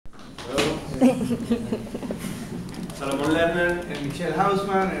Solomon Lerner and Michel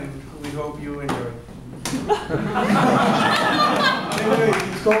Hausmann, and we hope you enjoy. Anyway,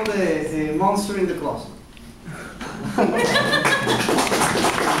 it's called the Monster in the Closet.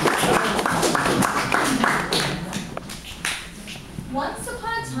 Once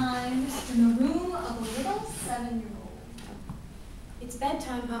upon a time, in the room of a little 7-year-old. It's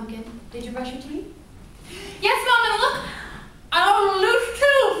bedtime, Pumpkin. Did you brush your teeth? Yes, Mom, and look! I'm loose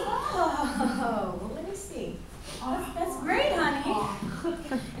too! Oh, well, let me see. Oh, that's great, honey.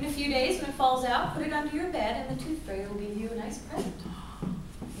 In a few days, when it falls out, put it under your bed, and the tooth fairy will give you a nice present.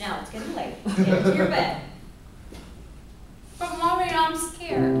 Now, it's getting late. Get into your bed. But Mommy, I'm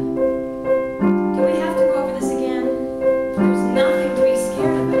scared. Do we have to go over this again? There's nothing to be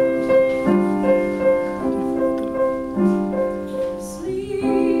scared about.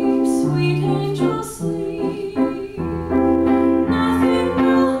 Sleep, sweet angel, sleep. Nothing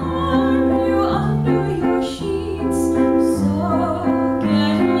will harm you under your sheets. So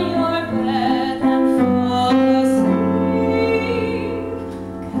get in your bed and fall asleep,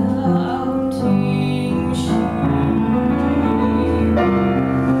 counting sheep.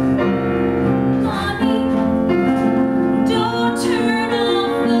 Mommy, don't turn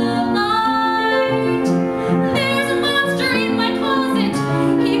off the light. There's a monster in my closet.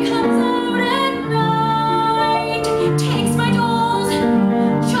 He comes out at night. Takes my dolls,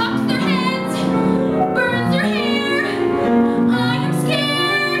 chops their heads, burns their hair. I am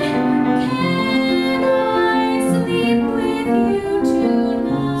scared. Can I sleep with you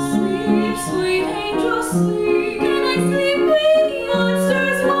tonight? Sleep, sweet angel, sleep. Can I sleep with you?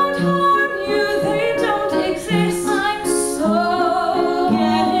 Monsters won't harm you. They don't exist. I'm so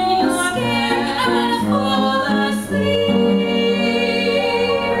getting scared. I'm gonna fall asleep.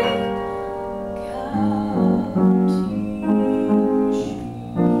 Counting sheep.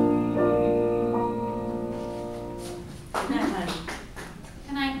 Good night, honey.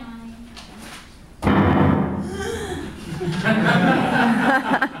 Good night, Mommy.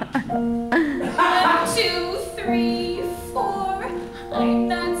 1, 2, 3, 4. I'm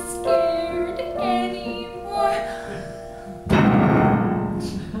not scared anymore.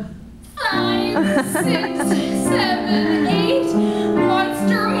 5, 6, 7, 8.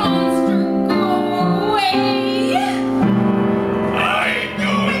 Monster, monster, go away. I ain't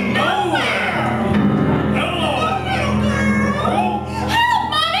going nowhere! Hello, little girl! Help,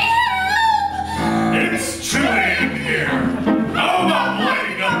 Mommy, help! It's chilly in here! How about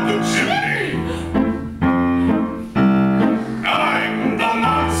lighting up the chimney? I'm the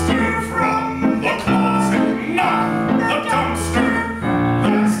monster from the closet, not the dumpster.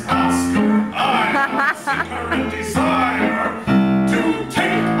 That's Oscar. I'm a seeker and desire to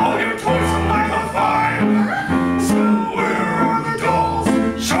take all your toys and light a fire. So where are the dolls?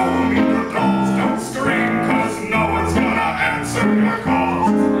 Show me the dolls. Don't scream, 'cause no one's gonna answer your calls.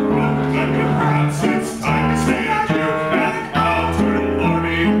 Look like a prince, it's time to say adieu. And I'll turn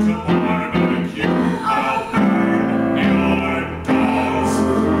Barbie into barbecue. I'll burn your dolls.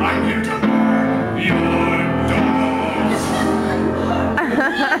 I'm here to burn your dolls.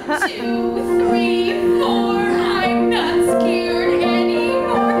 1, 2, 3, 4. I'm not scared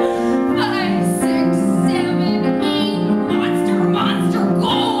anymore. 5, 6, 7, 8. Monster, monster,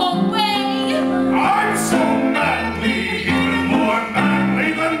 go away. I'm so manly, even more manly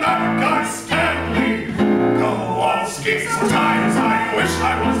than that guy Stanley. Kowalski, sometimes I wish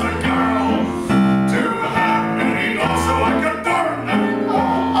I was a girl to have many dolls so I could burn them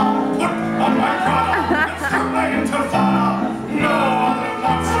all. I'll put on my Prada and start my intifada. No other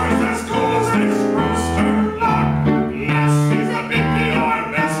monster is as cool as this rooster. Loch Ness, he's a big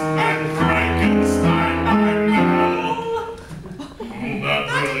enormous, and Frankenstein, I know. That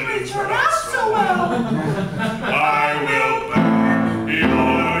really didn't turn out so well. I will burn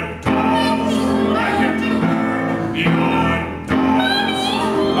your dolls. I'm here to burn your dolls.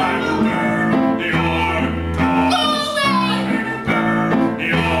 I will burn your dolls. I'm here to burn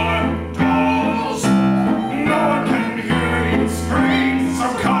your dolls. No one can hear you scream, so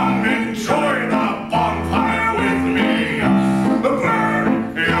come enjoy the bonfire with me. Burn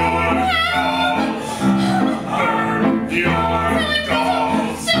your dolls. Burn your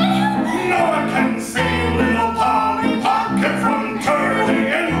dolls. No one can say little Polly Pop.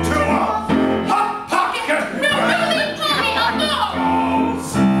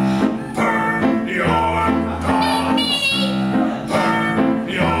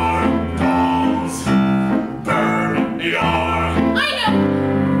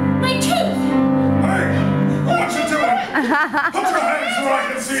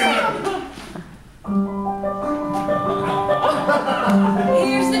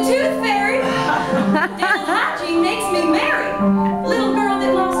 Little girl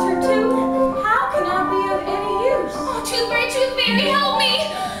that lost her tooth. How can I be of any use? Oh, Tooth Fairy, help me!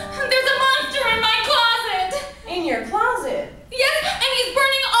 There's a monster in my closet! In your closet? Yes, and he's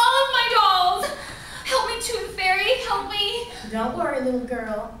burning all of my dolls! Help me, Tooth Fairy, help me! Don't worry, little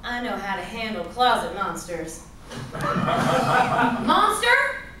girl. I know how to handle closet monsters. Monster,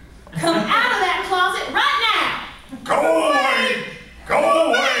 come out of that closet right now! Go away! Go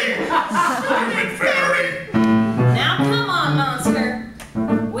away! Stupid fairy! Now come on, monster.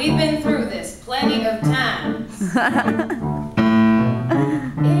 We've been through this plenty of times.